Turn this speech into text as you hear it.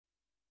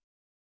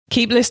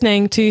Keep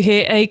listening to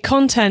hear a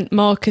content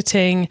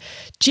marketing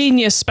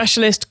genius,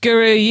 specialist,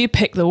 guru, you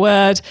pick the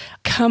word,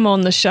 come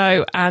on the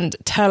show and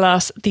tell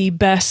us the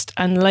best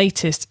and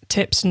latest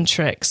tips and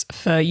tricks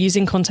for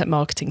using content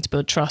marketing to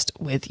build trust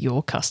with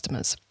your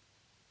customers.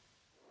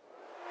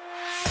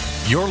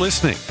 You're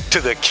listening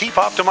to the Keep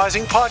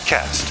Optimizing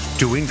podcast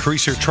to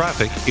increase your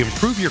traffic,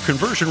 improve your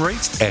conversion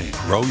rates, and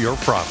grow your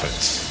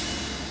profits.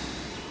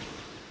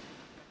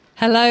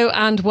 Hello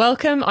and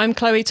welcome. I'm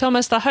Chloe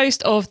Thomas, the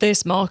host of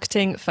this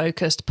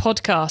marketing-focused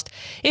podcast.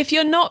 If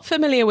you're not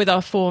familiar with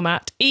our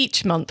format,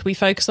 each month we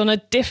focus on a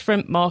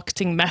different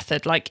marketing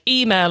method like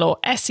email or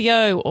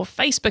SEO or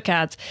Facebook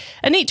ads.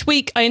 And each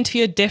week I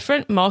interview a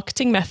different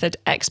marketing method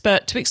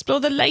expert to explore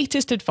the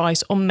latest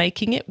advice on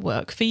making it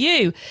work for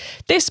you.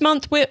 This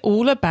month we're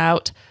all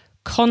about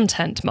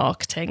content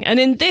marketing. And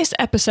in this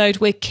episode,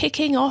 we're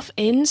kicking off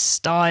in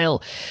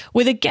style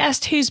with a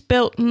guest who's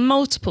built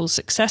multiple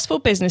successful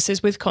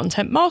businesses with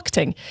content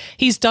marketing.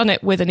 He's done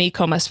it with an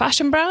e-commerce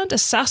fashion brand, a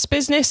SaaS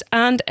business,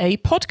 and a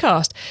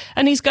podcast.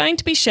 And he's going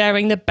to be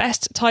sharing the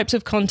best types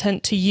of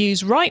content to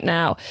use right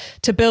now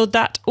to build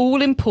that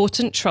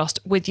all-important trust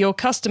with your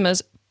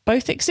customers,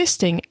 both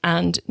existing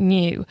and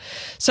new.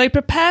 So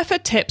prepare for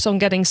tips on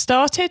getting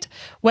started,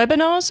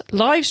 webinars,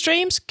 live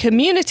streams,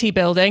 community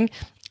building,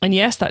 and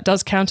yes, that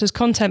does count as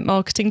content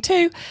marketing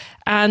too,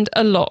 and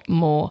a lot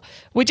more.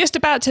 We're just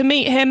about to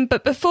meet him,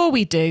 but before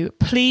we do,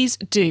 please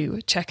do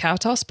check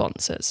out our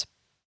sponsors.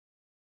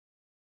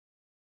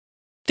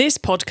 This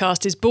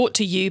podcast is brought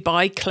to you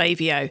by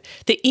Klaviyo,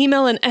 the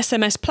email and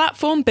SMS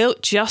platform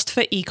built just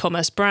for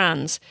e-commerce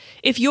brands.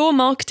 If you're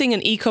marketing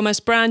an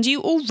e-commerce brand,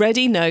 you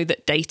already know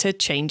that data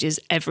changes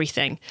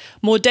everything.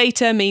 More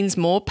data means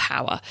more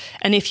power.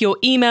 And if your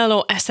email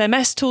or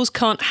SMS tools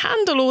can't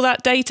handle all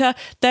that data,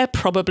 they're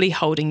probably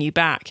holding you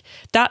back.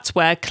 That's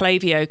where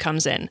Klaviyo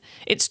comes in.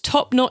 Its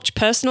top-notch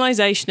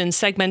personalization and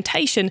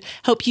segmentation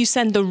help you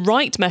send the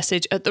right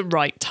message at the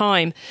right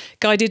time,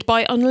 guided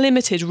by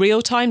unlimited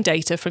real-time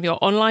data from your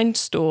online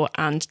store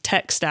and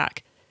tech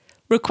stack.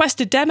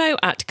 Request a demo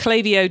at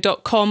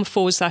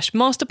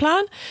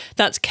klaviyo.com/masterplan.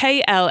 That's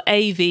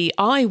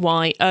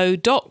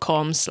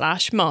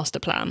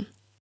KLAVIYO.com/masterplan.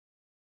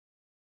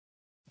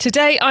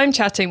 Today, I'm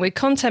chatting with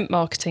content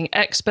marketing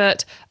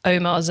expert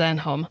Omar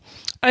Zenhom.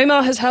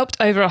 Omar has helped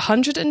over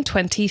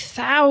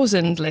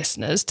 120,000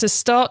 listeners to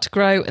start,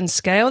 grow, and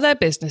scale their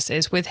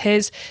businesses with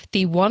his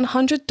The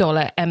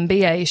 $100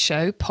 MBA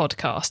Show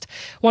podcast.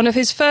 One of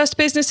his first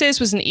businesses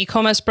was an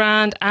e-commerce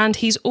brand, and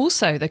he's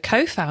also the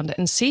co-founder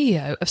and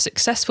CEO of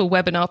successful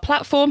webinar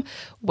platform,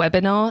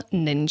 Webinar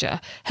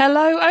Ninja.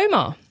 Hello,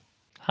 Omar.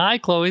 Hi,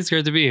 Chloe. It's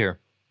good to be here.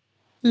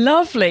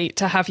 Lovely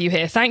to have you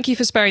here. Thank you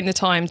for sparing the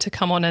time to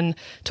come on and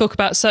talk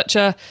about such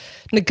a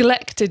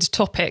neglected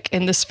topic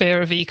in the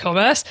sphere of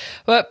e-commerce.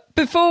 But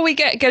before we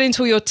get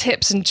into all your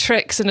tips and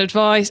tricks and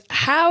advice,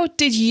 how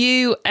did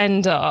you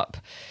end up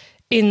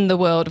in the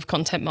world of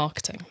content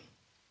marketing?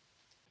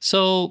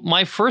 So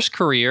my first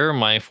career,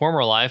 my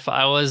former life,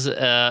 I was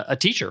a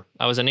teacher.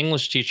 I was an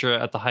English teacher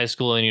at the high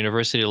school and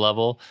university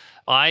level.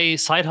 I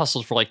side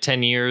hustled for like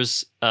 10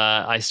 years.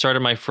 I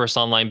started my first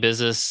online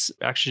business,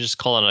 actually just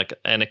call it like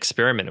an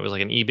experiment. It was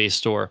like an eBay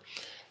store.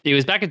 It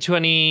was back in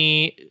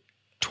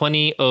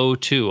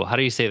 2002. How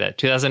do you say that?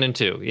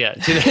 2002.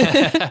 Yeah.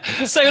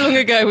 So long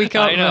ago, we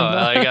can't remember.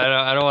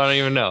 I don't want to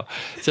even know.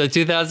 So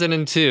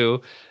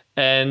 2002.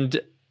 And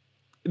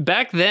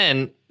back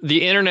then,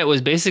 the internet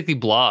was basically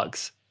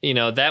blogs. You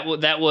know,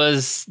 that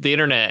was the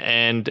internet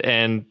and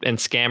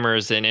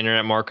scammers and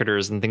internet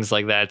marketers and things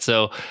like that.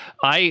 So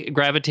I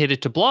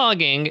gravitated to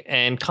blogging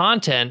and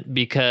content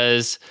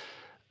because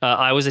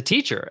I was a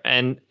teacher.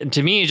 And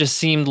to me, it just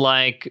seemed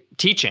like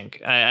teaching.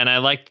 And I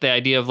liked the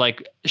idea of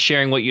like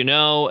sharing what you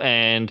know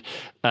and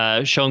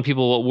showing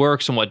people what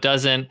works and what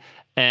doesn't.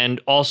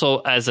 And also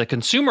as a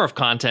consumer of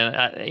content,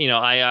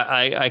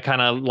 I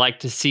kind of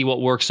like to see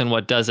what works and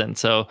what doesn't.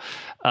 So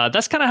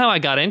that's kind of how I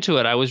got into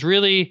it. I was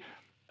really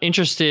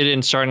interested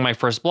in starting my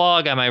first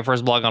blog. I had my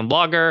first blog on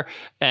Blogger,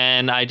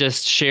 and I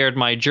just shared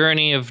my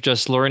journey of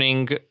just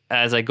learning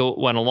as I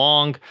went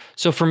along.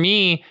 So for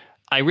me,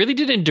 I really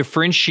didn't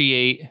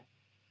differentiate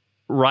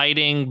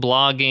writing,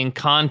 blogging,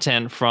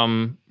 content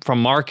from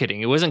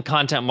marketing. It wasn't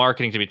content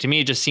marketing to me. To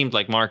me, it just seemed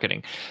like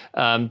marketing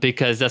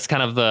because that's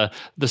kind of the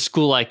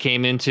school I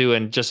came into,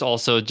 and just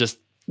also just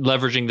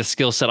leveraging the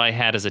skill set I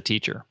had as a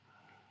teacher.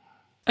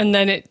 And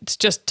then it's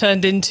just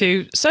turned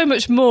into so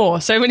much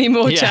more, so many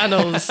more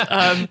channels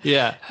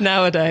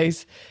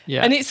nowadays.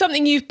 Yeah. And it's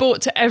something you've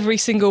brought to every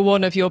single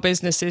one of your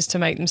businesses to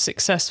make them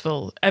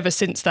successful ever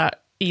since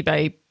that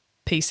eBay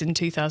piece in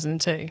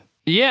 2002.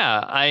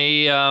 Yeah,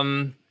 I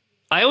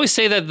always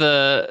say that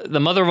the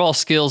mother of all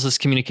skills is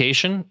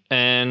communication,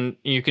 and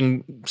you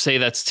can say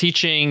that's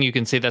teaching, you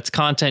can say that's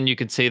content, you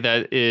could say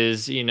that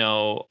is,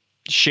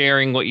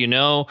 sharing what you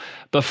know.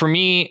 But for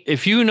me,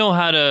 if you know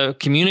how to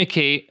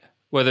communicate,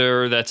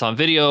 whether that's on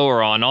video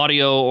or on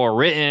audio or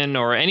written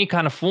or any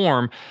kind of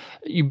form,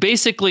 you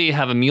basically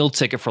have a meal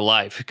ticket for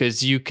life,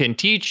 because you can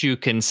teach, you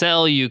can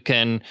sell, you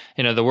can,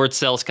 the word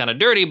sell is kind of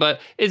dirty, but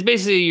it's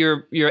basically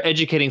you're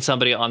educating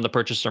somebody on the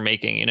purchase they're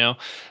making,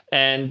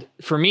 And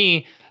for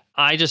me,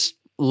 I just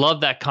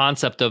love that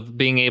concept of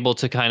being able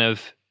to kind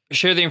of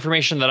share the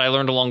information that I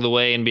learned along the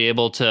way and be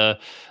able to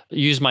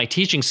use my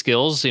teaching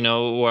skills.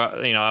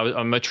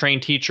 I'm a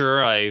trained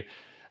teacher. I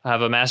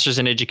have a master's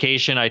in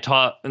education. I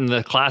taught in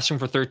the classroom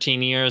for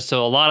 13 years.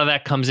 So a lot of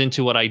that comes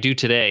into what I do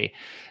today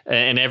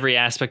in every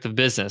aspect of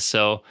business.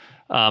 So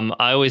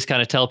I always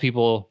kind of tell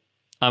people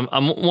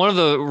I'm one of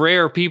the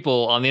rare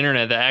people on the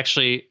internet that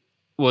actually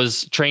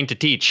was trained to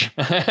teach.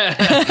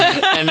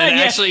 And then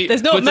actually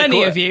there's not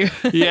many of you.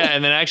 Yeah.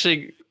 And then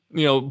actually,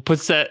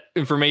 puts that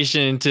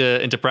information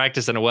into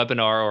practice in a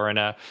webinar or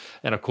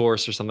in a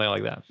course or something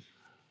like that.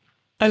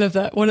 I love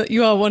that.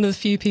 You are one of the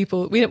few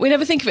people. We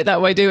never think of it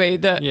that way, do we?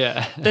 That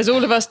there's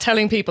all of us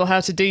telling people how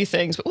to do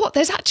things, but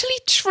there's actually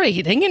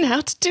training in how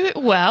to do it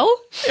well?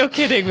 You're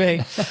kidding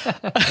me.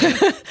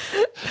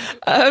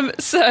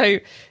 So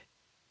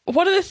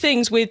one of the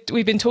things we've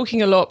been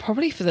talking a lot,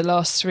 probably for the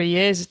last 3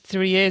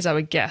 years, I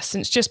would guess,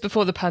 since just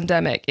before the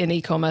pandemic in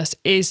e-commerce,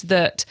 is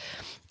that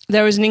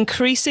there is an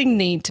increasing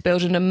need to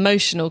build an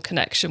emotional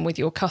connection with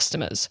your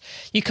customers.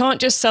 You can't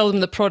just sell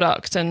them the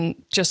product and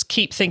just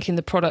keep thinking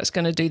the product's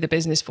going to do the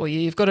business for you.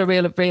 You've got to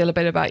reveal a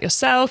bit about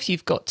yourself.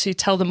 You've got to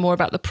tell them more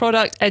about the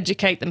product,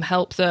 educate them,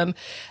 help them,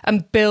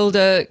 and build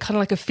a kind of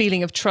like a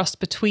feeling of trust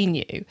between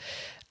you.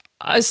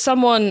 As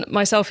someone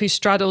myself who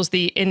straddles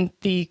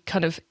the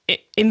kind of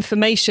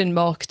information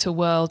marketer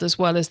world as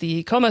well as the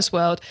e-commerce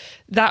world,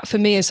 that for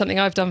me is something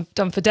I've done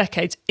for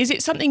decades. Is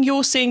it something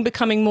you're seeing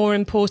becoming more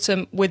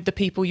important with the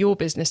people your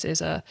businesses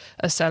are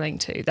selling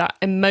to, that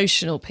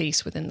emotional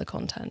piece within the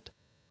content?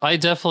 I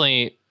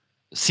definitely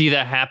see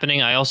that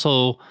happening. I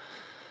also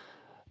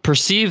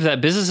perceive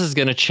that business is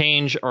going to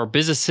change, or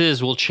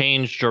businesses will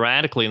change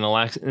dramatically in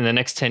the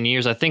next 10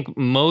 years. I think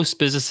most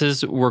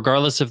businesses,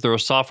 regardless if they're a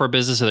software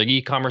business or they're an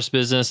e-commerce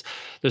business,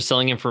 they're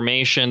selling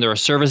information, they're a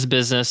service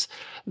business,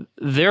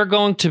 they're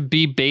going to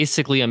be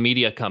basically a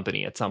media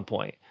company at some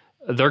point.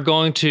 They're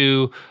going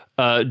to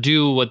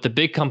do what the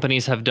big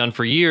companies have done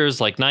for years,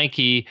 like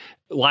Nike,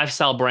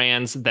 lifestyle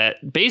brands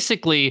that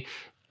basically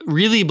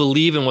really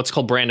believe in what's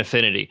called brand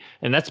affinity.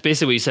 And that's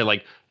basically what you said,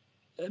 like,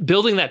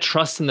 building that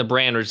trust in the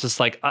brand, or it's just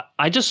like,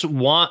 I just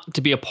want to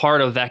be a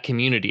part of that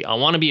community. I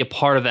want to be a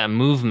part of that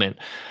movement.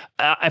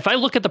 If I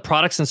look at the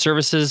products and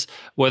services,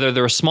 whether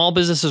they're small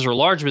businesses or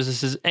large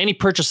businesses, any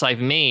purchase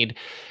I've made,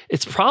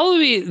 it's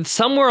probably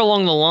somewhere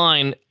along the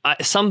line,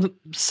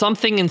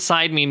 something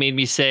inside me made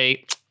me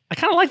say, I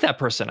kind of like that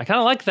person. I kind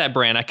of like that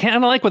brand. I kind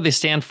of like what they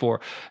stand for.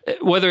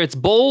 Whether it's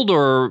bold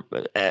or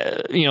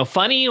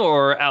funny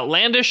or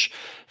outlandish,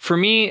 for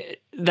me,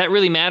 that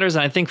really matters.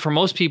 And I think for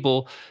most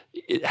people,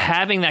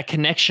 having that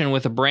connection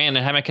with a brand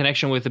and having a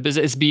connection with the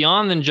business, it's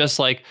beyond than just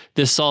like,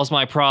 this solves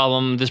my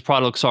problem, this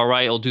product looks all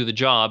right, it'll do the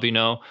job,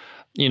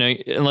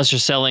 unless you're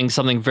selling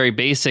something very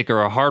basic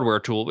or a hardware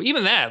tool. But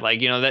even that, like,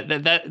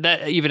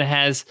 that even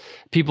has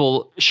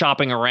people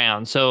shopping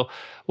around. So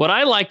what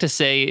I like to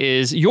say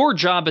is, your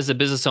job as a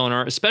business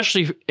owner,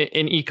 especially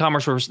in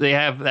e-commerce where they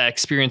have that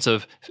experience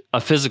of a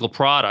physical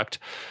product,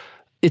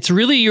 it's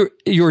really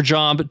your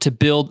job to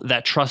build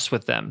that trust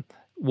with them.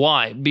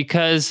 Why?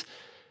 Because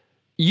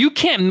you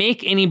can't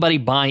make anybody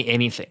buy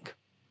anything.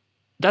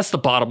 That's the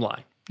bottom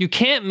line. You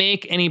can't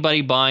make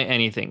anybody buy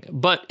anything,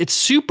 but it's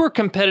super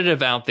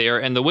competitive out there.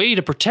 And the way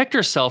to protect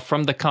yourself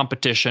from the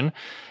competition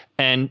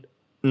and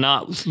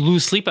not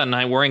lose sleep at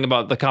night worrying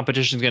about the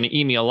competition is going to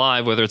eat me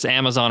alive, whether it's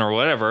Amazon or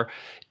whatever,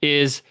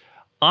 is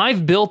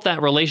I've built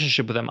that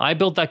relationship with them. I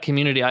built that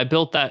community. I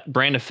built that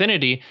brand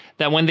affinity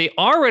that when they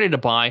are ready to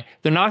buy,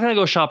 they're not going to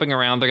go shopping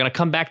around. They're going to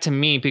come back to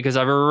me because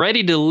I've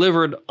already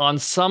delivered on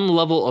some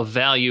level of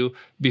value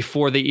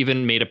before they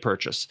even made a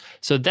purchase.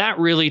 So that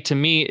really, to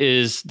me,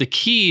 is the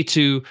key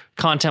to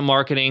content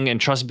marketing and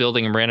trust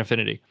building and brand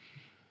affinity.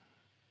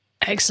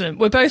 Excellent.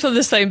 We're both on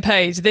the same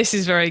page. This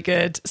is very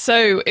good.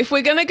 So if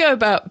we're going to go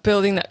about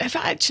building that,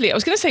 I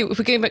was going to say, if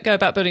we're going to go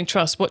about building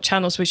trust, what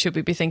channels should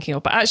we be thinking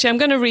of? But actually, I'm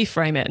going to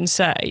reframe it and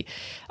say,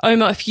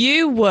 Omar, if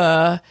you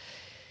were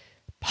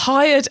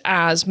hired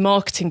as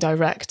marketing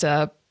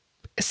director,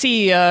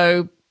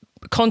 CEO,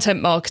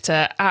 content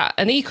marketer at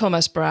an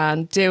e-commerce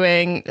brand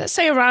doing, let's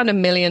say, around $1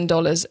 million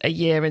a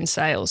year in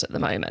sales at the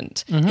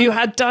moment, who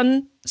had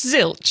done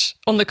zilch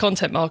on the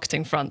content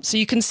marketing front. So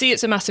you can see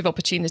it's a massive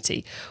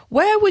opportunity.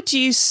 Where would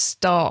you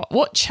start?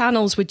 What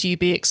channels would you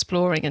be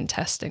exploring and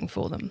testing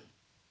for them?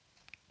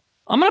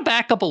 I'm going to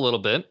back up a little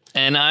bit,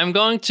 and I'm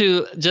going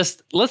to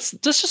let's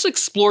just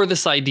explore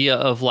this idea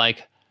of,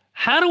 like,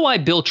 how do I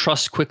build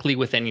trust quickly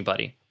with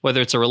anybody?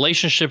 Whether it's a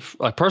relationship,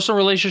 a personal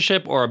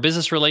relationship, or a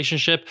business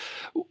relationship,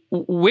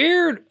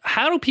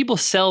 how do people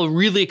sell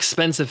really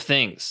expensive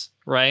things,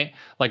 right?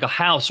 Like a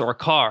house or a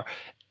car.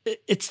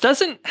 It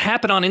doesn't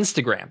happen on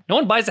Instagram. No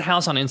one buys a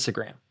house on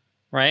Instagram,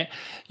 right?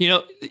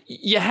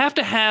 You have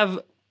to have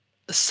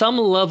some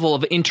level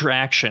of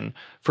interaction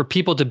for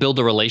people to build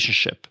a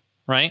relationship,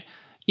 right?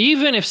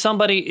 Even if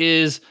somebody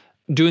is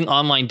doing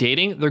online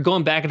dating, they're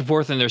going back and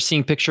forth and they're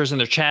seeing pictures and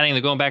they're chatting,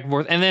 they're going back and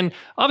forth. And then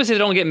obviously they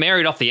don't get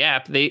married off the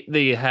app.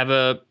 They have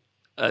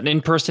an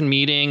in-person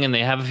meeting and they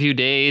have a few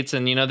dates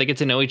and, they get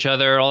to know each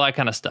other, all that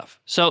kind of stuff.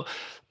 So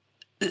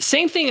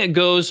same thing that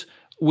goes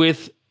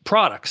with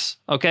products,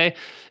 okay?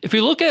 If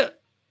you look at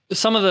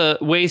some of the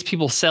ways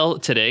people sell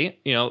today,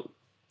 it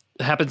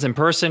happens in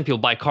person, people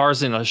buy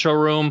cars in a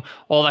showroom,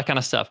 all that kind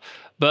of stuff.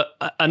 But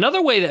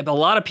another way that a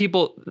lot of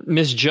people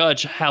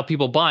misjudge how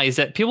people buy is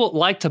that people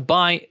like to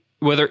buy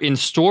whether in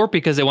store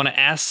because they want to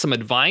ask some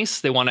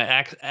advice, they want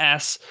to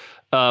ask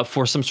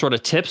for some sort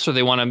of tips, or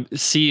they want to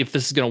see if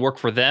this is going to work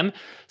for them.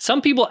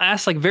 Some people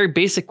ask like very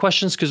basic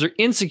questions because they're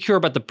insecure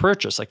about the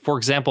purchase. Like, for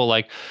example,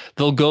 like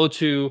they'll go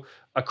to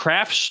a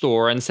craft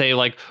store and say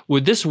like,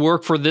 would this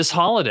work for this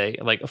holiday?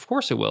 Like, of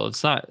course it will.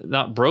 It's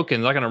not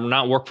broken. It's not going to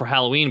not work for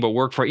Halloween, but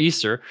work for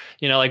Easter,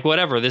 like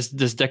whatever, this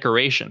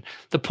decoration.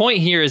 The point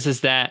here is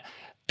that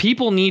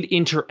people need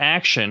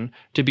interaction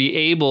to be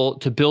able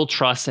to build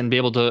trust and be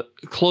able to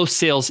close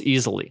sales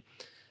easily.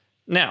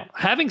 Now,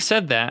 having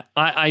said that,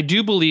 I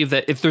do believe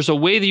that if there's a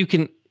way that you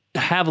can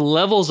have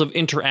levels of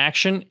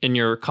interaction in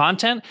your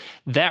content,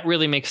 that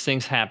really makes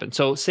things happen.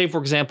 So say, for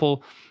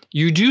example,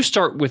 you do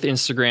start with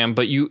Instagram,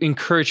 but you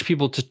encourage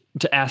people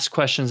to ask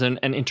questions and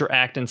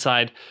interact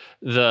inside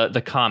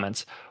the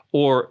comments.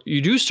 Or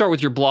you do start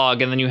with your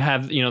blog and then you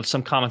have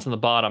some comments on the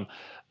bottom.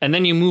 And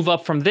then you move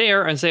up from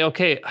there and say,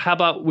 okay, how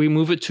about we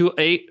move it to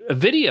a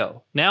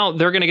video? Now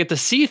they're going to get to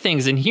see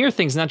things and hear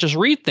things, not just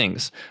read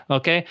things,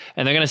 okay?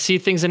 And they're going to see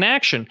things in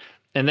action.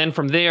 And then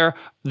from there,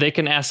 they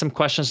can ask some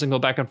questions and go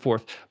back and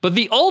forth. But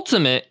the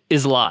ultimate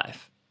is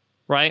live,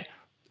 right?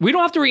 We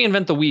don't have to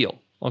reinvent the wheel,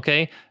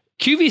 okay?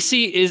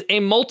 QVC is a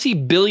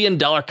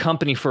multi-billion-dollar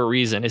company for a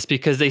reason. It's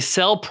because they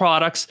sell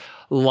products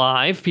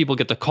live. People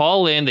get to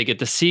call in, they get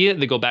to see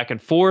it, they go back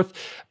and forth.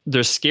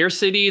 There's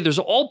scarcity. There's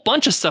a whole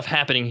bunch of stuff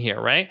happening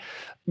here, right?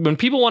 When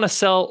people want to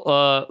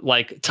sell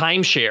like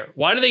timeshare,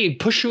 why do they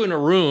push you in a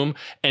room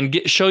and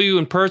show you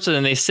in person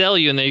and they sell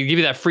you and they give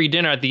you that free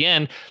dinner at the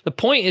end? The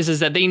point is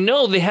that they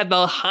know they have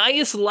the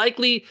highest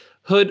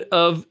likelihood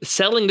of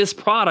selling this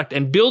product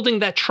and building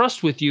that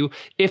trust with you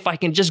if I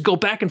can just go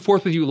back and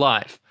forth with you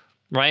live.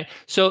 Right.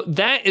 So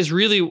that is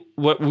really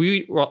what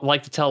we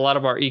like to tell a lot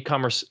of our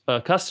e-commerce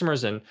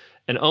customers and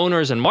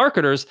owners and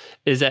marketers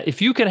is that if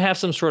you can have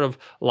some sort of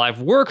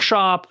live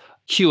workshop,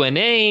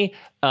 Q&A,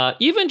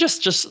 even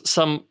just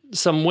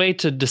some way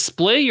to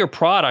display your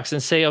products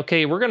and say,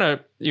 okay, we're going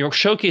to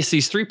showcase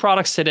these 3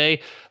 products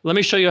today. Let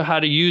me show you how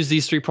to use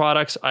these 3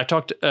 products. I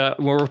talked when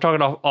we were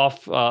talking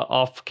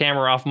off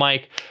camera, off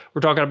mic.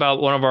 We're talking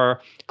about one of our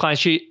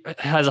clients. She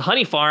has a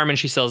honey farm and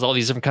she sells all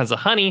these different kinds of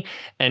honey.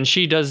 And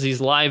she does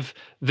these live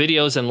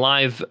videos and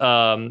live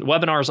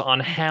webinars on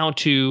how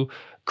to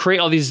create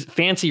all these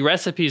fancy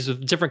recipes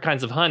with different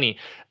kinds of honey.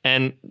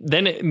 And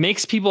then it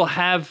makes people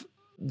have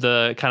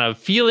the kind of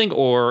feeling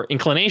or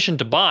inclination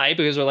to buy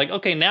because they're like,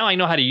 okay, now I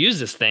know how to use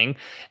this thing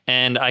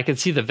and I can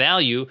see the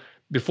value.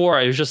 Before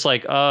I was just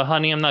like,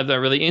 honey, I'm not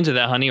really into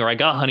that honey, or I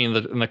got honey in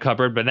the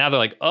cupboard, but now they're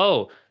like,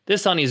 oh,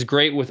 this honey is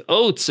great with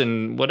oats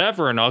and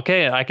whatever. And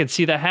okay, I could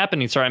see that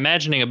happening. Start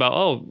imagining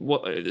about,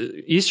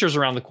 Easter's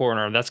around the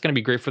corner. That's going to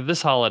be great for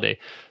this holiday.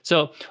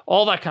 So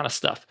all that kind of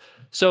stuff.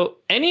 So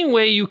any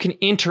way you can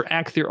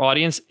interact with your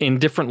audience in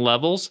different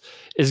levels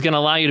is going to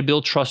allow you to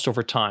build trust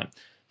over time.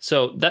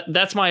 So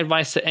that's my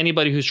advice to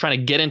anybody who's trying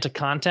to get into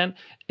content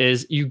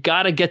is you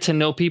got to get to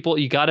know people.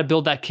 You got to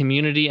build that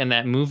community and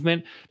that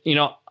movement.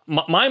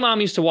 My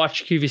mom used to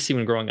watch QVC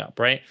when growing up,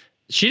 right?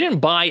 She didn't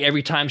buy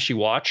every time she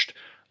watched,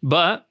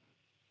 but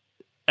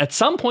at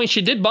some point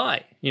she did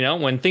buy,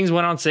 when things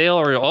went on sale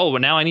or, well,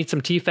 now I need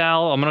some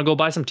Tefal. I'm going to go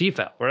buy some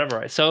Tefal, whatever.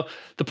 Right? So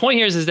the point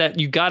here is that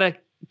you got to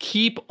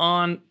keep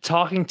on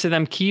talking to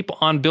them, keep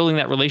on building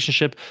that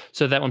relationship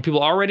so that when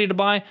people are ready to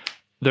buy,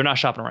 they're not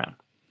shopping around.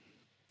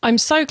 I'm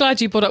so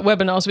glad you brought up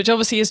webinars, which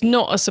obviously is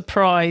not a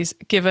surprise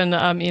given,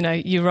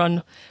 you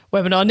run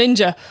Webinar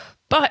Ninja.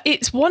 But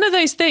it's one of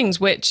those things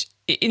which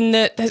as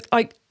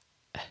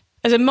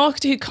a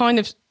marketer who kind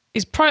of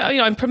is,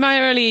 I'm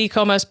primarily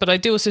e-commerce, but I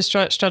do also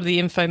straddle the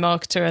info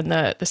marketer and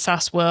the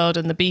SaaS world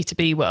and the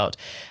B2B world.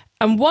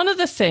 And one of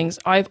the things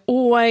I've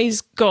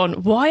always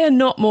gone, why are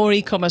not more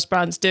e-commerce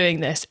brands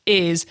doing this,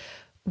 is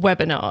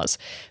webinars.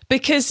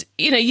 Because,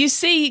 you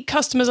see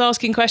customers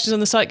asking questions on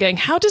the site going,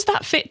 how does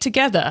that fit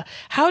together?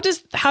 How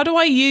do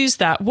I use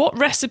that? What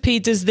recipe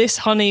does this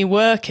honey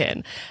work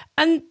in?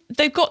 And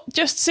they've got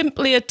just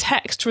simply a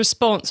text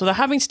response, or they're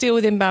having to deal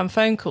with inbound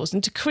phone calls.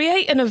 And to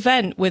create an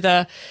event with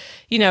a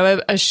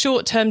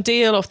short-term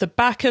deal off the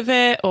back of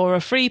it, or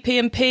a free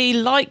P&P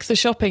like the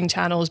shopping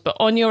channels, but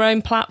on your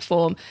own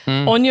platform,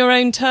 on your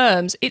own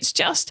terms, it's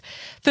just,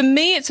 for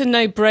me, it's a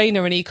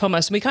no-brainer in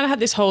e-commerce. And we kind of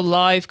had this whole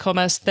live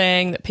commerce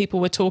thing that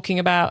people were talking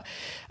about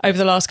over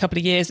the last couple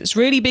of years. It's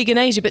really big in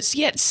Asia, but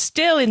yet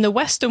still in the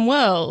Western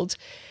world,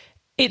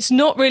 it's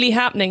not really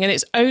happening. And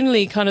it's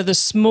only kind of the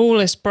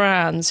smallest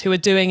brands who are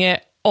doing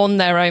it on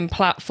their own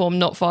platform,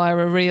 not via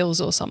a Reels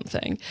or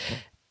something.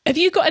 Have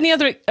you got any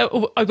other?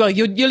 Well,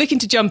 you're looking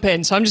to jump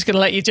in, so I'm just going to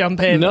let you jump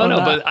in. No,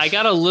 but I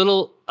got a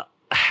little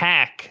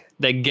hack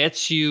that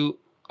gets you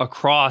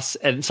across.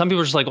 And some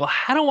people are just like, well,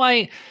 how do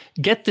I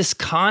get this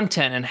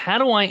content and how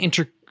do I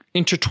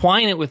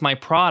intertwine it with my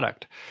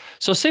product?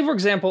 So say, for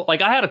example,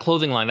 like I had a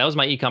clothing line. That was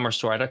my e-commerce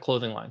store. I had a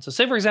clothing line. So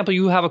say, for example,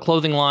 you have a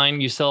clothing line,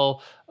 you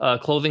sell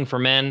clothing for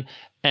men,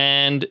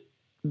 and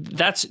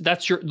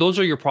those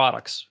are your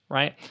products,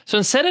 right? So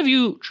instead of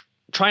you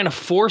trying to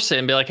force it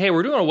and be like, hey,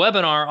 we're doing a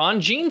webinar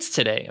on jeans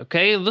today.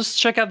 Okay, let's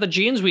check out the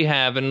jeans we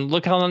have and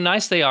look how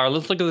nice they are.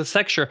 Let's look at the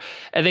texture.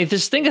 And they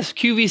just think of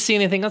QVC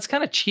and they think that's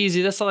kind of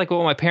cheesy. That's not like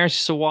what my parents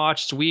used to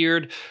watch. It's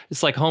weird.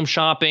 It's like home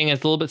shopping.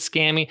 It's a little bit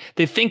scammy.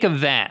 They think of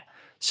that.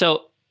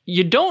 So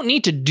you don't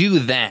need to do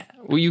that.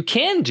 What you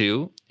can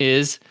do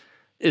is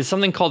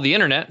something called the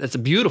internet. That's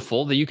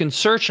beautiful, that you can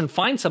search and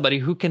find somebody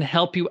who can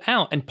help you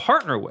out and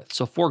partner with.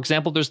 So for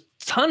example, there's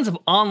tons of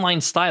online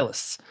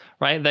stylists,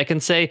 right? That can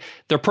say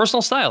they're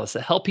personal stylists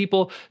that help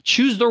people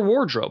choose their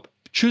wardrobe,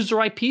 choose the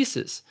right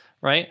pieces,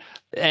 right?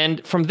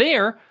 And from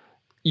there,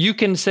 you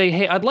can say,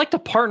 hey, I'd like to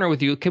partner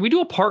with you. Can we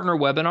do a partner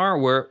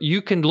webinar where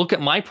you can look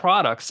at my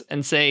products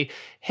and say,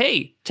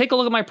 hey, take a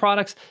look at my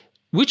products.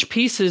 Which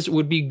pieces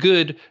would be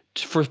good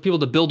for people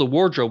to build a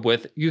wardrobe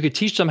with? You could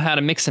teach them how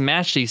to mix and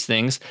match these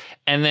things.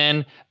 And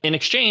then in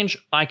exchange,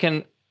 I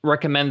can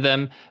recommend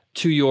them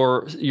to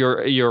your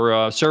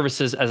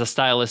services as a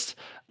stylist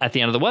at the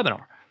end of the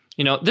webinar.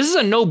 You know, this is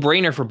a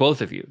no-brainer for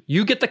both of you.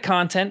 You get the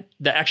content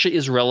that actually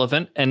is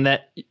relevant and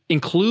that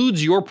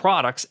includes your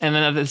products. And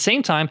then at the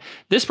same time,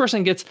 this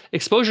person gets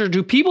exposure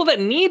to people that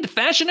need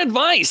fashion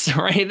advice,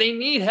 right? They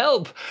need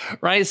help,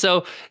 right?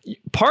 So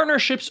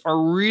partnerships are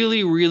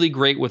really, really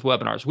great with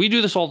webinars. We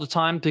do this all the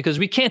time because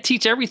we can't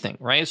teach everything,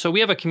 right? So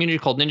we have a community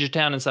called Ninja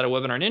Town inside of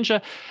Webinar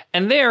Ninja.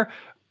 And there,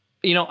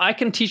 you know, I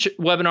can teach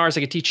webinars,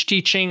 I could teach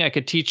teaching, I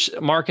could teach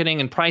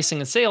marketing and pricing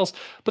and sales,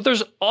 but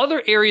there's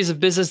other areas of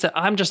business that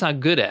I'm just not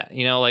good at,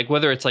 you know, like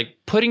whether it's like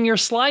putting your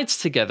slides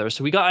together.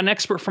 So we got an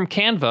expert from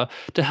Canva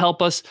to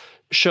help us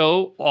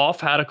show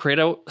off how to create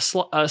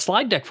a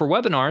slide deck for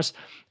webinars.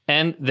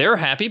 And they're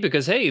happy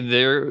because, hey,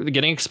 they're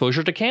getting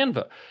exposure to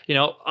Canva. You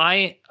know,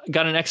 I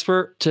got an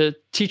expert to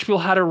teach people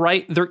how to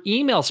write their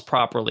emails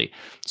properly.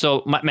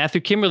 So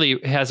Matthew Kimberly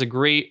has a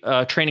great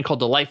training called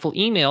Delightful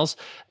Emails.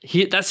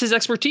 That's his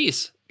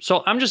expertise.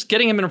 So I'm just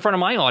getting him in front of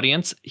my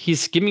audience.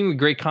 He's giving me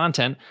great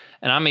content,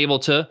 and I'm able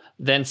to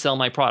then sell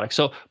my product.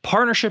 So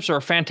partnerships are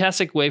a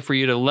fantastic way for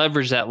you to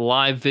leverage that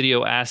live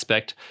video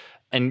aspect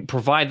and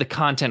provide the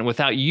content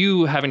without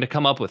you having to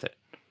come up with it.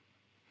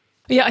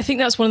 Yeah, I think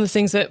that's one of the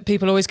things that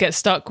people always get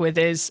stuck with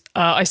is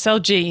I sell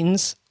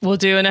jeans. We'll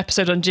do an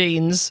episode on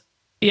jeans.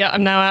 Yeah,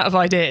 I'm now out of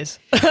ideas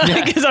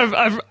because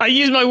I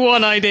use my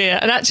one idea.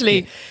 And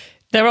actually,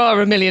 there are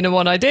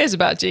 1,000,001 ideas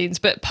about jeans,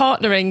 but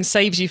partnering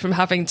saves you from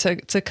having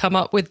to come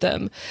up with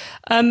them.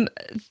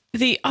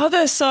 The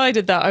other side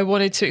of that I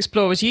wanted to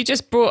explore was you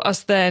just brought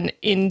us then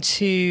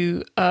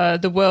into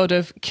the world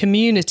of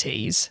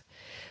communities,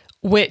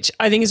 which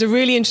I think is a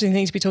really interesting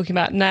thing to be talking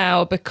about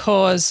now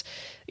because,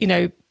 you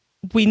know,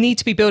 we need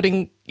to be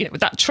building, you know,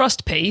 that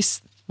trust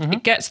piece. Mm-hmm.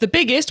 It gets the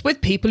biggest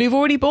with people who've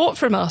already bought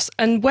from us.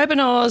 And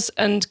webinars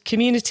and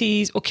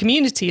communities, or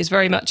community is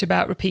very much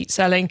about repeat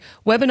selling.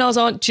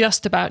 Webinars aren't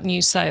just about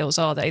new sales,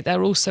 are they?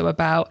 They're also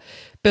about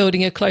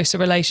building a closer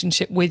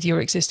relationship with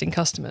your existing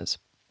customers.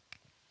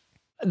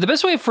 The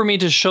best way for me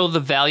to show the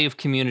value of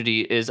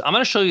community is I'm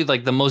going to show you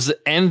like the most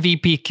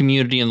MVP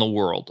community in the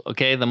world,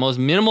 okay? The most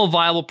minimal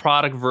viable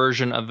product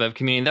version of a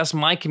community. That's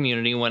my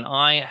community. When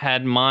I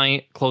had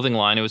my clothing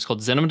line, it was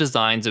called Zenum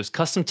Designs. It was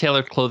custom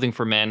tailored clothing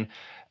for men.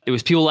 It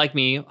was people like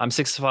me. I'm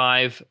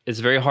 6'5". It's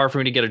very hard for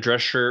me to get a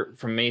dress shirt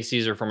from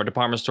Macy's or from a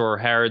department store or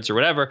Harrods or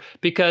whatever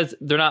because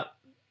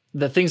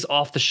the things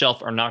off the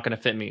shelf are not going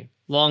to fit me.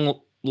 Long,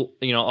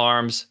 you know,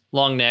 arms,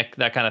 long neck,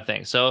 that kind of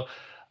thing. So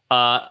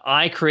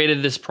I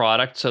created this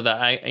product so that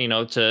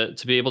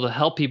to be able to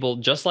help people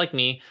just like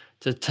me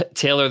to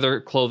tailor their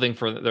clothing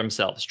for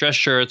themselves, dress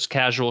shirts,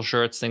 casual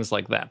shirts, things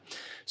like that.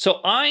 So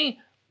I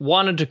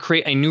wanted to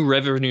create a new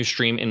revenue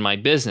stream in my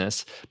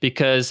business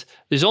because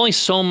there's only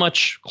so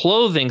much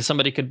clothing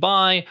somebody could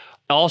buy.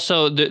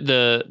 Also,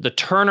 the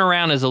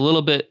turnaround is a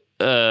little bit,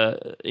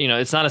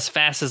 it's not as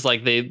fast as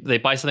like they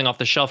buy something off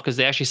the shelf because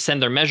they actually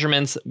send their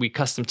measurements. We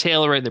custom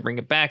tailor it, they bring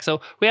it back.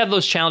 So we have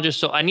those challenges.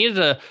 So I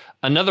needed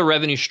another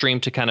revenue stream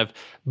to kind of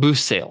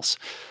boost sales.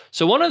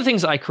 So one of the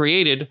things I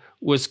created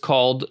was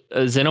called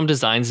Zenum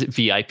Designs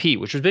VIP,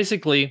 which was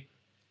basically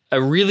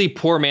a really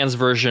poor man's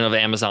version of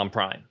Amazon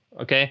Prime.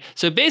 Okay,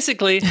 so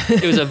basically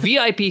it was a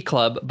VIP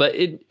club, but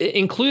it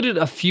included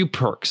a few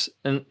perks,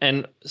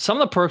 and some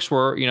of the perks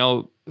were, you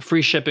know,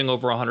 free shipping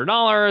over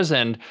 $100,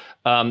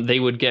 and they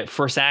would get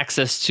first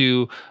access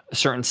to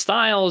certain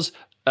styles.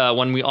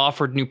 When we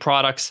offered new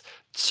products,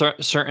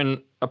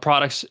 certain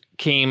products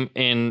came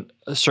in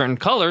certain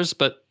colors,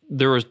 but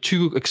there were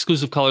 2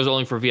 exclusive colors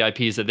only for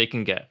VIPs that they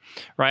can get,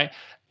 right?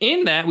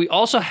 in that, we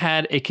also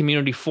had a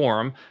community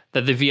forum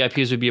that the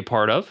VIPs would be a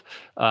part of.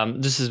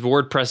 This is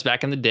WordPress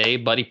back in the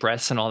day,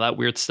 BuddyPress and all that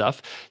weird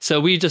stuff. So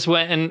we just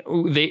went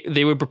and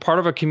they would be part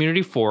of a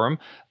community forum.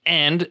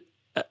 And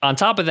on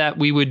top of that,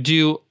 we would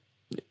do,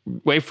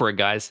 wait for it,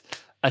 guys,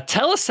 a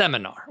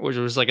teleseminar, which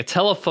was like a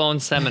telephone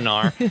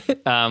seminar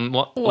once a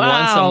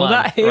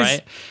month,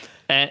 right?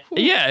 And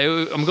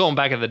yeah, I'm going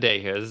back in the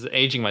day here. This is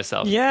aging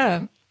myself.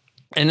 Yeah.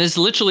 And this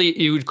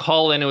literally, you would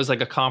call in, it was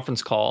like a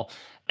conference call.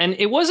 And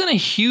it wasn't a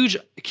huge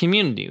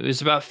community. It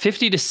was about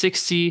 50 to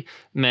 60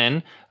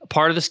 men,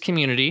 part of this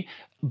community.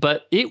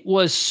 But it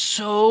was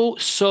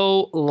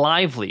so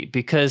lively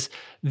because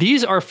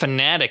these are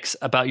fanatics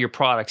about your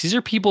products. These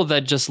are people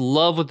that just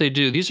love what they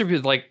do. These are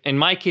people like, in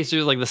my case,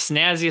 they're like the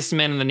snazziest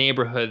men in the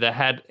neighborhood that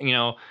had,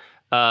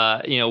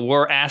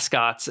 wore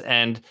ascots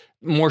and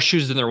more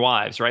shoes than their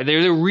wives, right?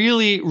 They're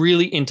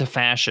really into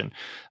fashion.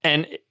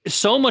 And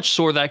so much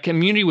so that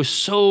community was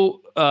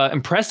so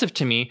impressive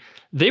to me.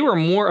 They were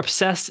more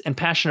obsessed and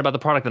passionate about the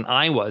product than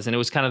I was. And it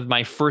was kind of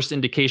my first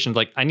indication of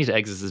like, I need to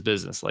exit this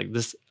business. Like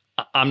this,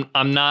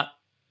 I'm not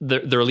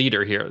their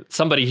leader here.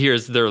 Somebody here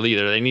is their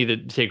leader. They need to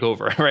take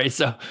over, right?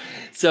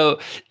 So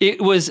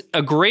it was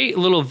a great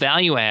little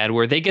value add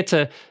where they get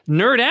to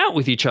nerd out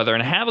with each other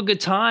and have a good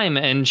time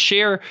and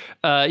share,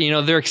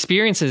 their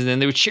experiences.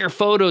 And they would share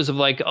photos of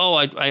like, oh,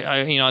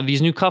 I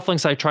these new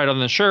cufflinks I tried on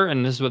the shirt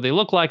and this is what they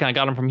look like. And I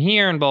got them from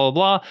here and blah,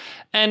 blah, blah.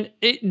 And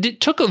it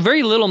took a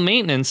very little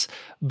maintenance,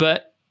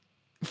 but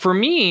for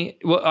me,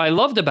 what I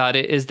loved about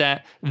it is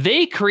that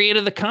they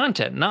created the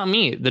content, not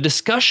me. The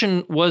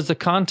discussion was the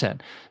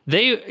content.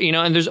 They,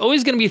 and there's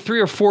always going to be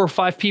 3 or 4 or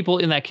 5 people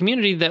in that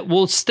community that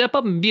will step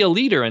up and be a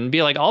leader and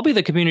be like, I'll be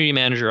the community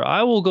manager.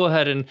 I will go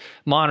ahead and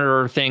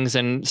monitor things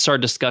and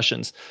start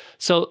discussions.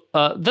 So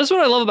that's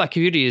what I love about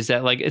community is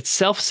that like it's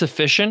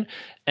self-sufficient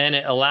and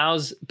it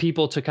allows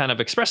people to kind of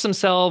express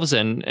themselves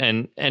and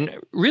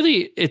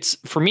really it's,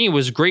 for me, it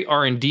was great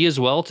R&D as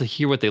well to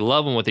hear what they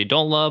love and what they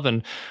don't love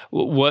and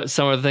what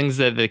some of the things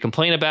that they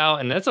complain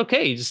about. And that's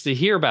okay just to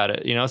hear about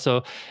it,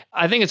 So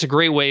I think it's a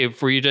great way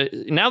for you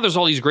to, now there's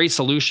all these great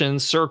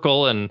solutions,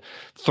 Circle and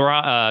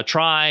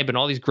Tribe and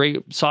all these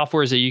great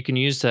softwares that you can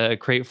use to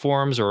create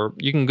forums, or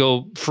you can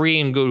go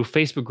free and go to a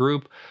Facebook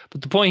group.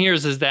 But the point here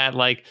is that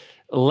like,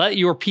 let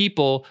your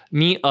people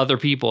meet other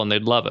people and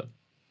they'd love it.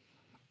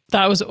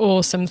 That was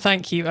awesome.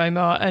 Thank you,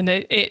 Omar. And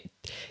it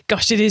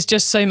is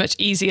just so much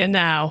easier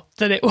now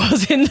than it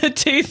was in the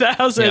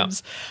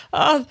 2000s.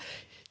 Yeah.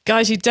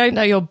 Guys, you don't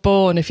know you're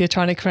born if you're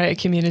trying to create a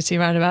community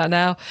around about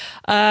now.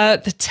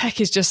 The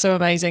tech is just so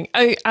amazing.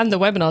 Oh, and the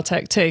webinar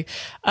tech too.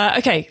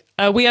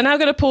 We are now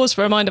going to pause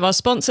for a reminder of our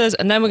sponsors,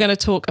 and then we're going to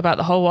talk about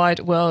the whole wide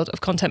world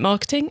of content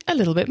marketing a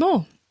little bit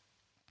more.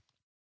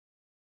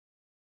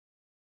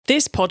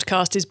 This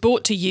podcast is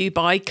brought to you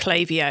by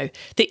Klaviyo,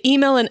 the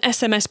email and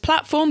SMS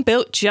platform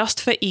built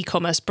just for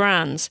e-commerce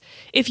brands.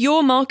 If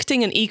you're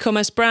marketing an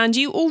e-commerce brand,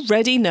 you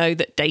already know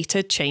that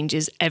data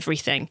changes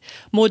everything.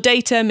 More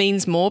data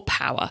means more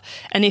power.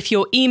 And if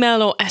your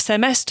email or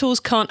SMS tools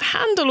can't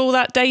handle all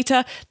that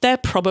data, they're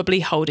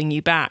probably holding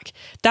you back.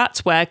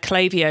 That's where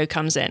Klaviyo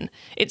comes in.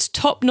 Its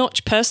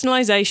top-notch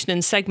personalization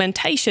and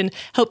segmentation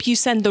help you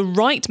send the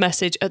right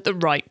message at the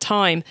right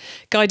time,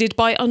 guided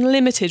by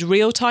unlimited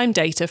real-time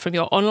data from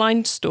your online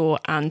store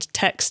and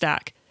tech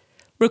stack.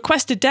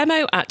 Request a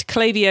demo at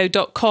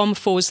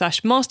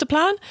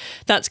klaviyo.com/masterplan.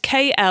 That's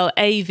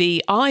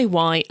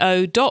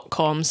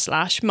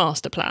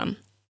KLAVIYO.com/masterplan.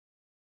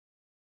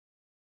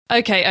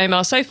 Okay,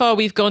 Omar, so far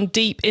we've gone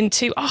deep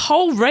into a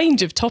whole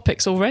range of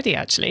topics already,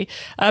 actually.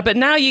 But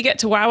now you get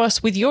to wow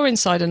us with your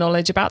insider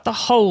knowledge about the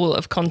whole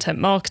of content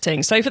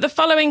marketing. So for the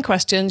following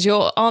questions,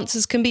 your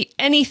answers can be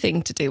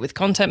anything to do with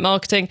content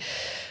marketing,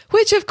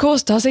 which of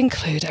course does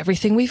include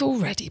everything we've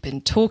already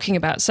been talking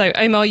about. So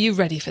Omar, are you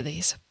ready for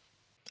these?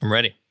 I'm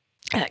ready.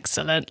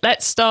 Excellent.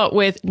 Let's start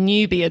with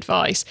newbie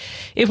advice.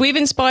 If we've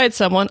inspired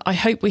someone, I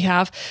hope we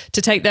have,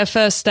 to take their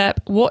first step,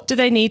 what do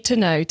they need to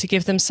know to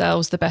give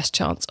themselves the best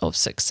chance of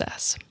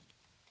success?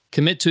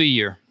 Commit to a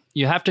year.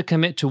 You have to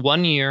commit to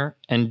 1 year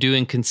and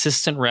doing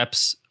consistent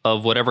reps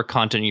of whatever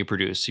content you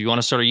produce. So you want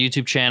to start a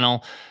YouTube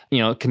channel,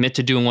 commit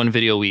to doing 1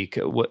 video a week,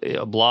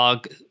 a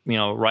blog,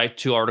 write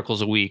 2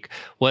 articles a week,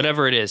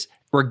 whatever it is.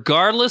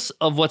 Regardless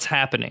of what's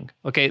happening.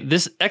 Okay,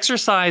 this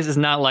exercise is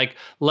not like,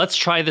 let's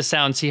try this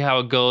out and see how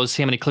it goes,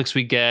 see how many clicks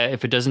we get.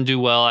 If it doesn't do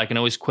well, I can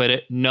always quit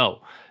it.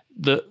 No,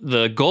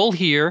 the goal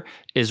here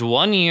is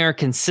 1 year,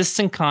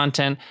 consistent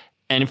content,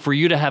 and for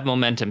you to have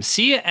momentum.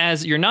 See it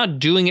as you're not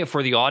doing it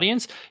for the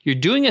audience. You're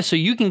doing it so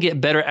you can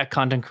get better at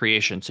content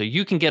creation, so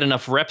you can get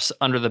enough reps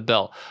under the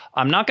belt.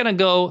 I'm not going to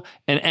go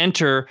and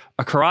enter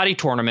a karate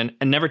tournament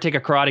and never take a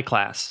karate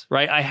class,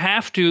 right? I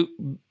have to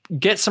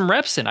get some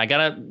reps in. I got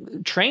to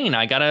train.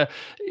 I got to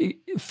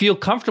feel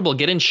comfortable,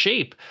 get in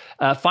shape,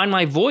 find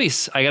my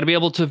voice. I got to be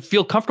able to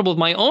feel comfortable with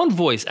my own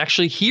voice,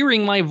 actually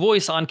hearing my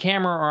voice on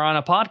camera or on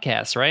a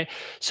podcast, right?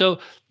 So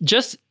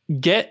just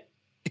get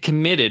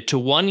committed to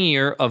 1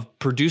 year of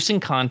producing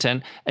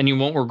content, and you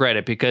won't regret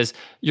it, because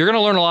you're going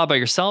to learn a lot about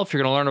yourself.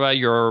 You're going to learn about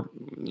your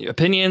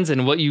opinions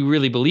and what you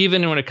really believe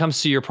in when it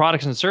comes to your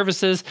products and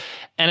services.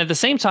 And at the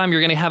same time,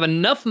 you're going to have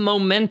enough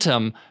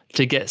momentum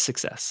to get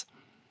success.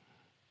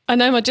 I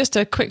know, just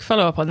a quick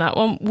follow-up on that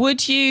one.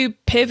 Would you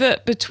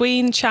pivot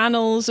between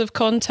channels of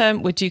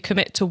content? Would you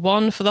commit to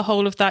one for the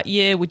whole of that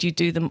year? Would you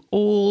do them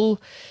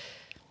all?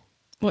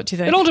 What do you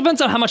think? It all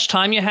depends on how much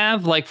time you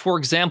have. Like, for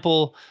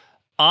example,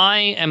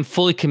 I am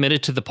fully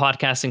committed to the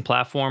podcasting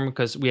platform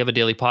because we have a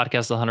daily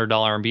podcast, the $100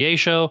 MBA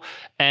show,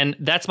 and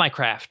that's my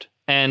craft.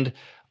 And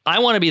I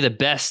want to be the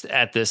best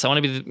at this. I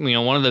want to be,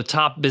 one of the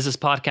top business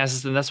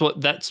podcasts, and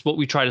that's what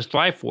we try to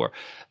strive for.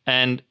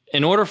 And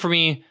in order for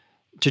me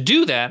to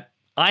do that,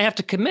 I have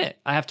to commit.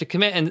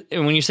 And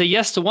when you say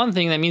yes to one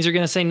thing, that means you're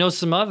going to say no to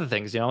some other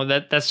things.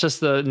 That's just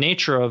the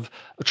nature of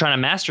trying to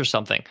master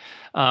something.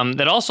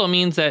 That also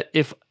means that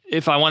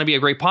if I want to be a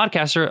great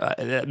podcaster,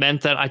 that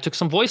meant that I took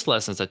some voice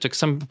lessons. I took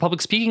some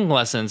public speaking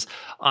lessons.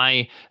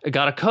 I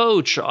got a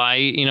coach.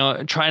 I,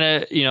 try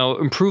to,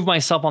 improve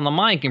myself on the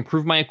mic,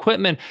 improve my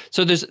equipment.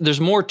 So there's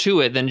more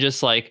to it than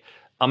just like,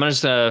 I'm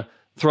just going to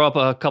throw up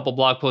a couple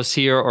blog posts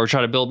here or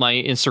try to build my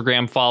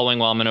Instagram following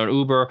while I'm in an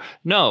Uber.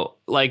 No,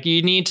 like,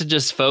 you need to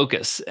just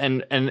focus.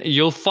 And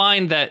you'll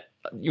find that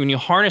when you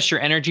harness your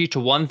energy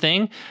to one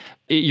thing,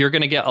 you're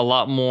going to get a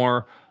lot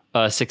more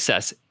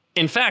success.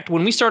 In fact,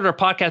 when we started our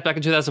podcast back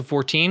in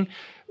 2014,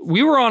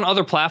 we were on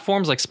other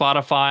platforms like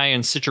Spotify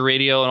and Stitcher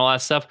Radio and all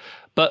that stuff,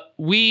 but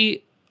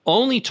we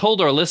only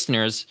told our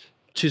listeners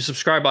to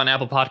subscribe on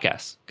Apple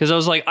Podcasts, because I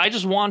was like, I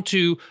just want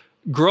to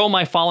grow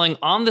my following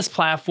on this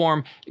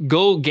platform,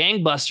 go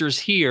gangbusters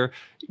here,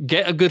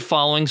 get a good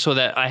following so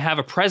that I have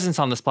a presence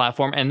on this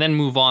platform, and then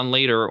move on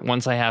later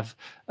once I have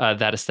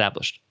that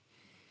established.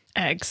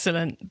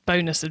 Excellent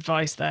bonus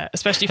advice there,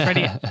 especially for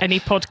any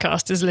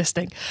podcasters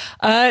listening.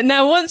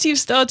 Now, once you've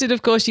started,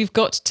 of course, you've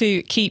got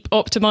to keep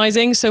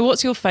optimizing. So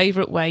what's your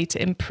favorite way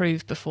to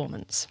improve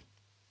performance?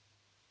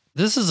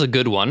 This is a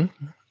good one.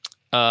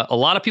 A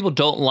lot of people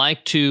don't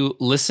like to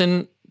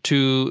listen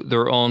to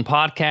their own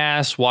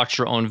podcasts, watch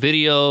their own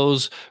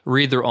videos,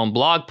 read their own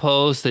blog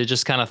posts. They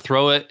just kind of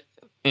throw it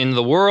in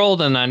the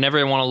world, and I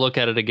never want to look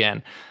at it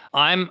again.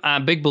 I'm a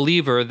big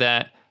believer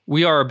that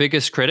we are our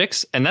biggest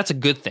critics, and that's a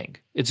good thing.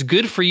 It's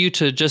good for you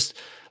to just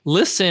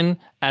listen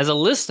as a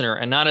listener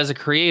and not as a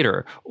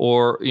creator,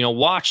 or,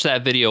 watch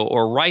that video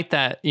or write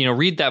that,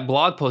 read that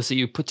blog post that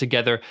you put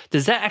together.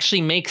 Does that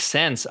actually make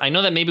sense? I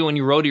know that maybe when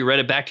you wrote it, you read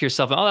it back to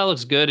yourself, and, oh, that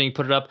looks good, and you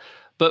put it up,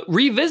 but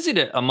revisit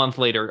it a month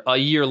later, a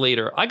year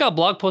later. I got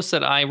blog posts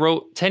that I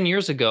wrote 10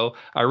 years ago.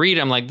 I read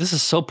it, I'm like, this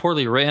is so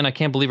poorly written. I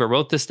can't believe I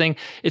wrote this thing.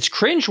 It's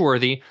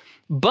cringeworthy,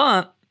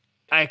 but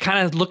I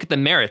kind of look at the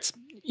merits.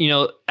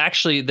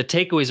 Actually the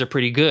takeaways are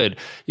pretty good.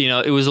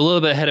 It was a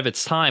little bit ahead of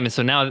its time, and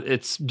so now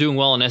it's doing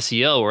well in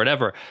SEO or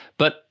whatever.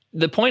 But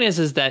the point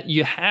is that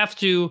you have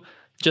to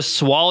just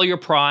swallow your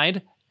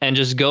pride and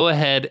just go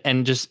ahead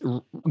and just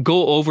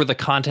go over the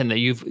content that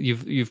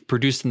you've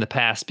produced in the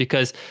past,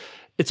 because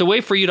it's a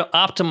way for you to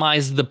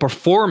optimize the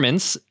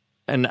performance.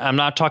 And I'm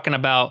not talking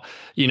about,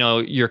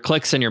 your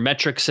clicks and your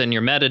metrics and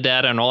your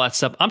metadata and all that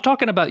stuff. I'm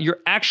talking about your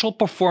actual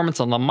performance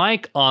on the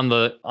mic, on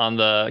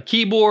the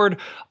keyboard,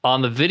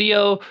 on the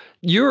video.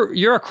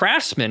 You're a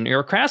craftsman,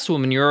 you're a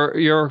craftswoman,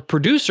 you're a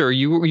producer.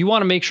 You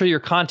want to make sure your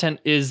content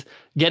is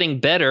getting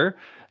better.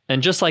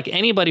 And just like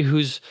anybody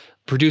who's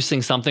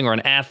producing something, or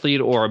an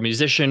athlete or a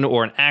musician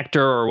or an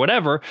actor or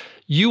whatever,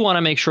 you want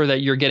to make sure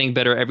that you're getting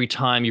better every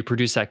time you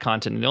produce that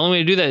content. And the only way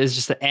to do that is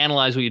just to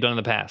analyze what you've done in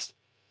the past.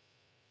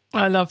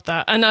 I love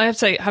that. And I have to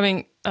say,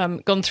 having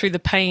gone through the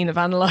pain of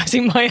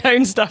analysing my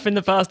own stuff in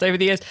the past over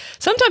the years,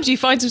 sometimes you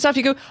find some stuff,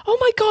 you go, oh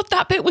my God,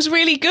 that bit was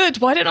really good.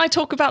 Why didn't I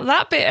talk about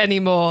that bit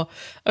anymore?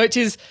 Which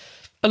is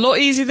a lot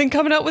easier than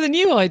coming up with a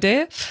new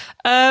idea.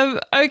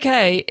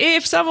 Okay,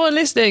 if someone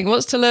listening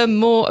wants to learn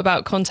more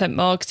about content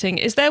marketing,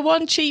 is there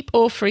one cheap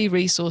or free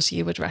resource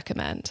you would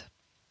recommend?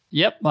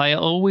 Yep, I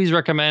always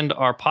recommend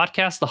our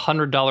podcast, The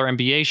 $100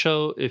 MBA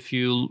Show. If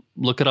you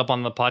look it up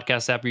on the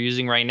podcast app you're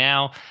using right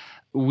now,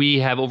 we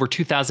have over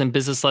 2,000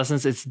 business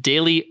lessons. It's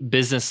daily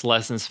business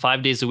lessons,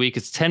 5 days a week.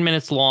 It's 10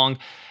 minutes long,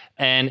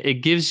 and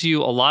it gives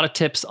you a lot of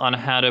tips on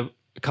how to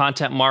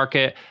content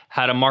market,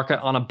 how to market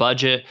on a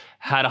budget,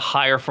 how to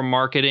hire for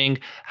marketing,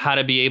 how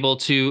to be able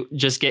to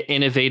just get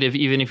innovative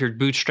even if you're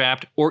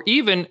bootstrapped, or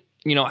even,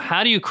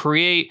 how do you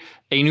create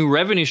a new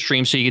revenue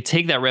stream so you can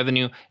take that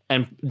revenue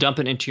and dump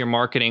it into your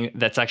marketing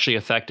that's actually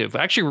effective.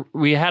 Actually,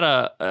 we had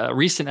a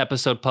recent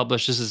episode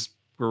published.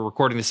 We're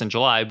recording this in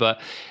July, but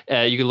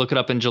you can look it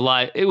up in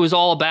July. It was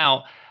all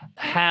about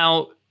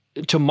how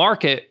to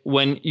market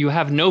when you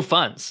have no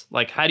funds.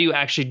 Like, how do you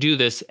actually do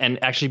this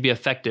and actually be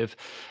effective?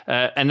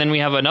 And then we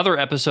have another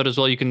episode as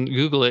well. You can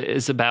Google it.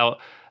 Is about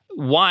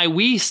why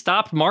we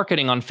stopped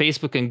marketing on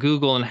Facebook and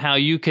Google, and how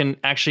you can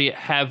actually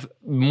have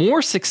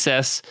more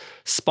success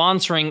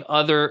sponsoring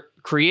other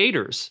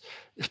creators,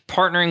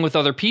 partnering with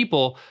other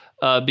people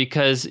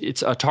because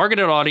it's a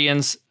targeted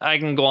audience. I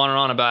can go on and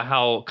on about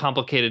how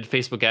complicated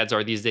Facebook ads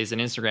are these days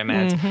and Instagram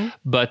ads.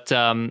 But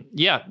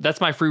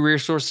that's my free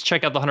resource.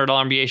 Check out the $100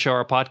 MBA Show,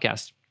 our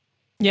podcast.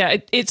 Yeah,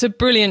 it's a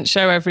brilliant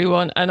show,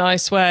 everyone. And I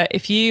swear,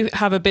 if you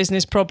have a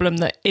business problem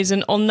that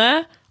isn't on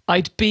there,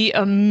 I'd be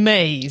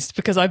amazed,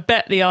 because I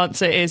bet the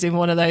answer is in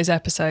one of those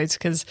episodes,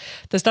 because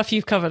the stuff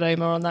you've covered,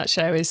 Omar, on that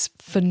show is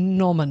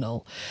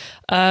phenomenal.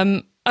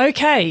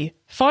 Okay,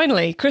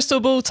 finally,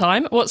 crystal ball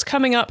time. What's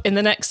coming up in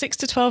the next 6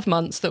 to 12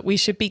 months that we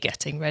should be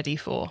getting ready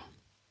for?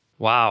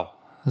 Wow,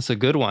 that's a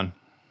good one.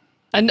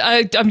 And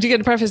I'm going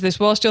to preface this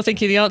whilst you're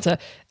thinking of the answer.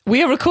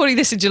 We are recording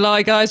this in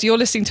July, guys. You're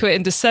listening to it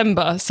in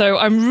December. So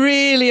I'm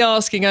really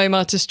asking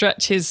Omar to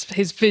stretch his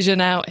vision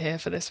out here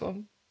for this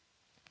one.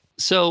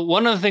 So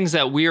one of the things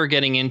that we are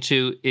getting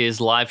into is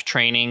live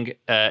training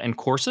and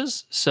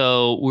courses.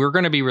 So we're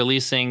going to be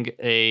releasing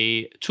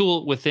a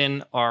tool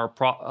within our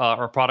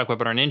product,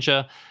 Webinar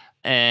Ninja,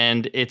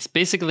 and it's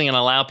basically going to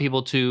allow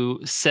people to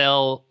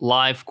sell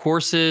live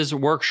courses,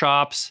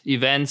 workshops,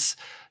 events.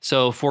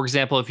 So, for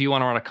example, if you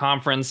want to run a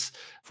conference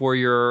for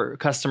your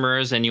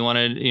customers and you want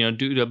to,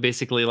 do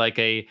basically like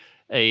a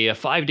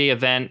 5-day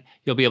event,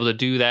 you'll be able to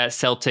do that,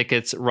 sell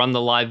tickets, run the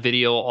live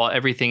video,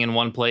 everything in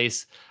one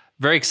place.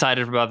 Very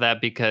excited about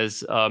that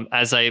because,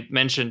 as I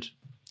mentioned,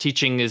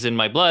 teaching is in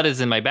my blood, is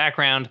in my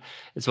background.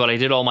 It's what I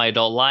did all my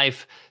adult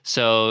life.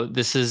 So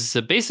this is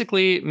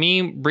basically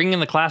me bringing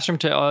the classroom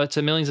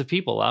to millions of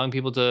people, allowing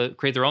people to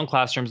create their own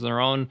classrooms and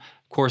their own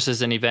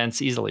courses and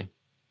events easily.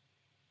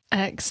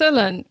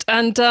 Excellent.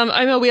 And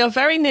Omar, we are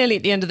very nearly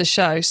at the end of the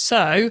show.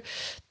 So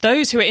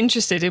those who are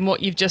interested in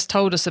what you've just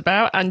told us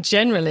about and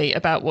generally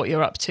about what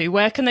you're up to,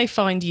 where can they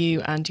find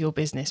you and your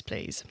business,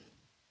 please?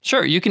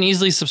 Sure. You can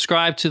easily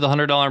subscribe to the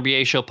 $100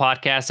 MBA Show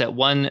podcast at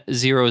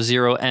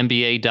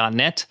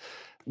 100mba.net.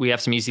 We have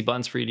some easy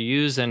buttons for you to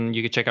use, and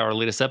you can check out our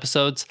latest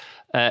episodes.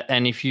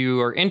 And if you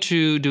are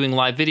into doing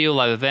live video,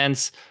 live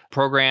events,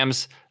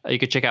 programs, you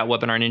can check out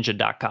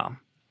webinarninja.com.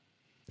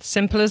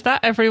 Simple as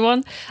that,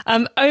 everyone.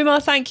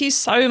 Omar, thank you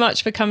so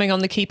much for coming on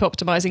the Keep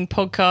Optimizing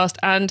podcast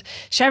and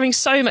sharing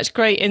so much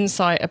great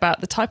insight about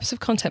the types of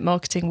content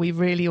marketing we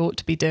really ought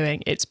to be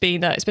doing. It's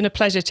been a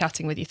pleasure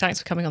chatting with you. Thanks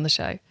for coming on the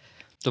show.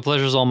 The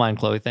pleasure's all mine,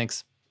 Chloe.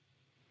 Thanks.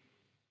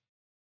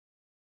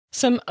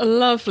 Some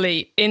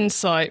lovely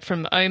insight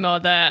from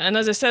Omar there. And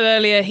as I said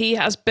earlier, he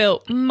has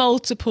built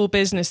multiple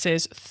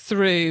businesses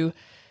through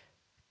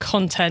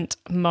content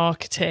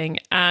marketing.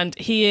 And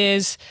he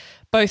is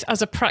both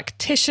as a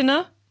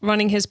practitioner,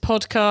 running his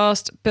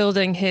podcast,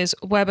 building his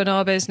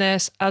webinar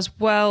business, as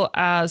well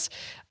as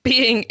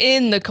being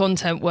in the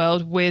content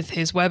world with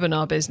his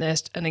webinar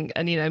business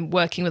and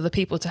working with the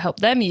people to help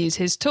them use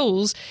his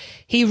tools.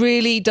 He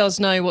really does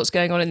know what's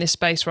going on in this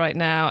space right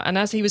now. And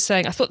as he was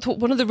saying, I thought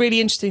one of the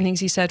really interesting things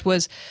he said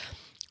was,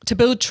 to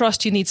build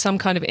trust, you need some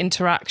kind of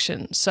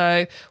interaction.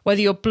 So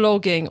whether you're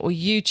blogging or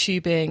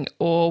YouTubing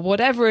or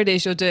whatever it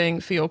is you're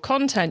doing for your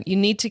content, you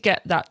need to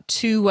get that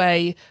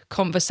two-way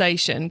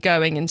conversation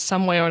going in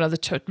some way or another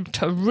to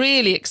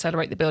really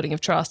accelerate the building of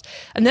trust.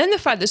 And then the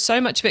fact that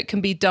so much of it can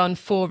be done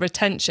for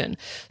retention.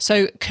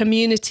 So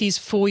communities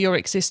for your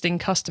existing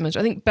customers.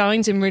 I think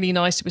binds in really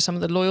nicely with some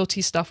of the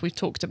loyalty stuff we've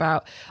talked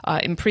about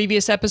in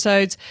previous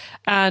episodes.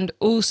 And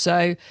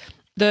also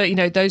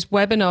those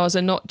webinars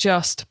are not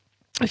just,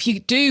 if you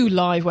do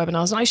live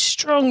webinars, and I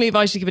strongly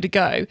advise you to give it a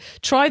go,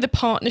 try the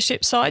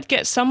partnership side.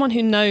 Get someone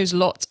who knows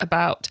lots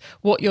about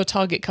what your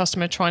target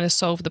customer are trying to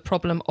solve the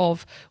problem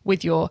of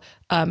with your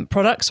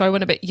product. So I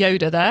went a bit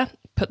Yoda there,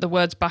 put the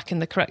words back in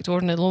the correct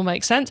order and it'll all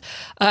make sense.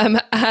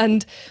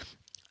 And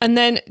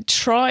then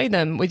try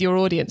them with your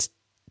audience.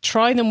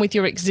 Try them with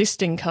your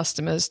existing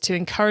customers to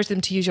encourage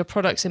them to use your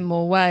products in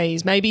more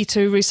ways, maybe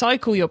to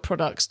recycle your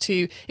products,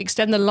 to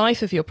extend the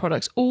life of your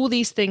products. All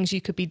these things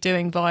you could be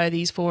doing via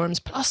these forums.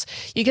 Plus,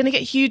 you're going to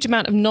get a huge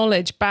amount of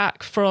knowledge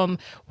back from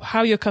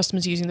how your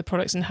customers are using the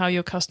products and how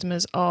your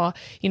customers are,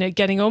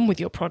 getting on with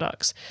your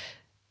products.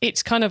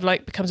 It's kind of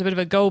like becomes a bit of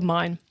a gold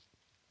mine.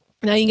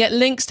 Now, you can get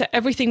links to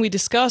everything we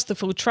discussed, the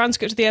full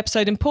transcript of the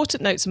episode,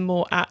 important notes and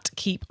more at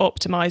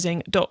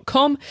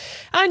keepoptimizing.com.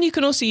 And you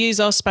can also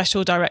use our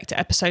special direct to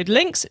episode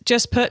links.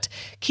 Just put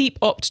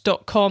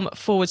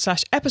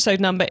keepopt.com/episode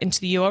number into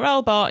the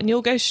URL bar and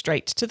you'll go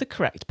straight to the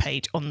correct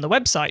page on the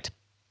website.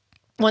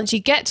 Once you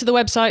get to the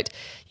website,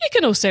 you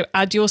can also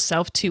add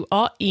yourself to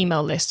our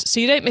email list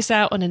so you don't miss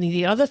out on any of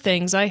the other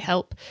things I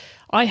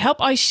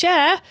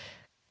share.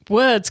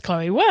 Words,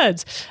 Chloe,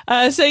 words.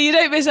 So you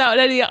don't miss out on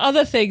any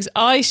other things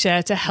I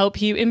share to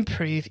help you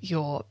improve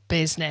your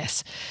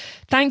business.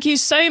 Thank you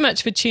so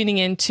much for tuning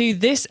in to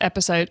this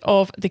episode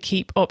of the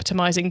Keep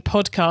Optimizing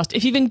podcast.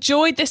 If you've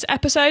enjoyed this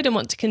episode and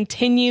want to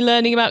continue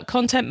learning about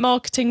content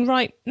marketing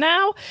right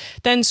now,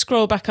 then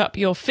scroll back up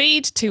your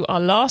feed to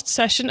our last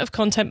session of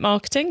content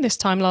marketing this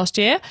time last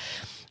year.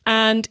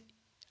 And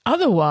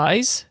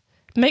otherwise,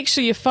 make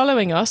sure you're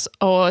following us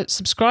or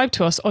subscribe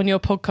to us on your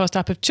podcast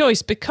app of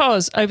choice,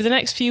 because over the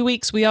next few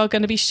weeks, we are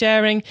going to be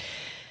sharing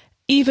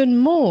even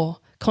more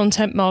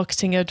content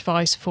marketing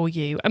advice for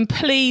you. And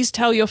please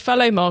tell your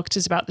fellow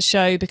marketers about the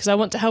show, because I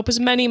want to help as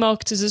many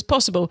marketers as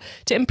possible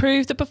to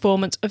improve the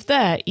performance of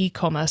their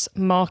e-commerce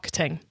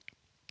marketing.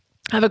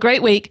 Have a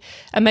great week,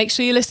 and make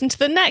sure you listen to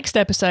the next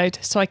episode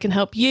so I can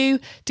help you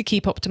to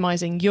keep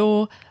optimizing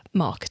your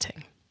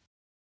marketing.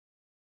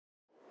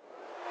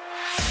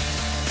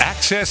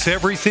 Access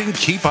everything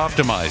Keep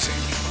Optimizing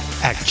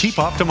at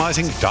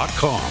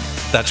keepoptimizing.com.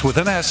 That's with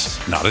an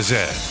S, not a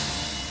Z.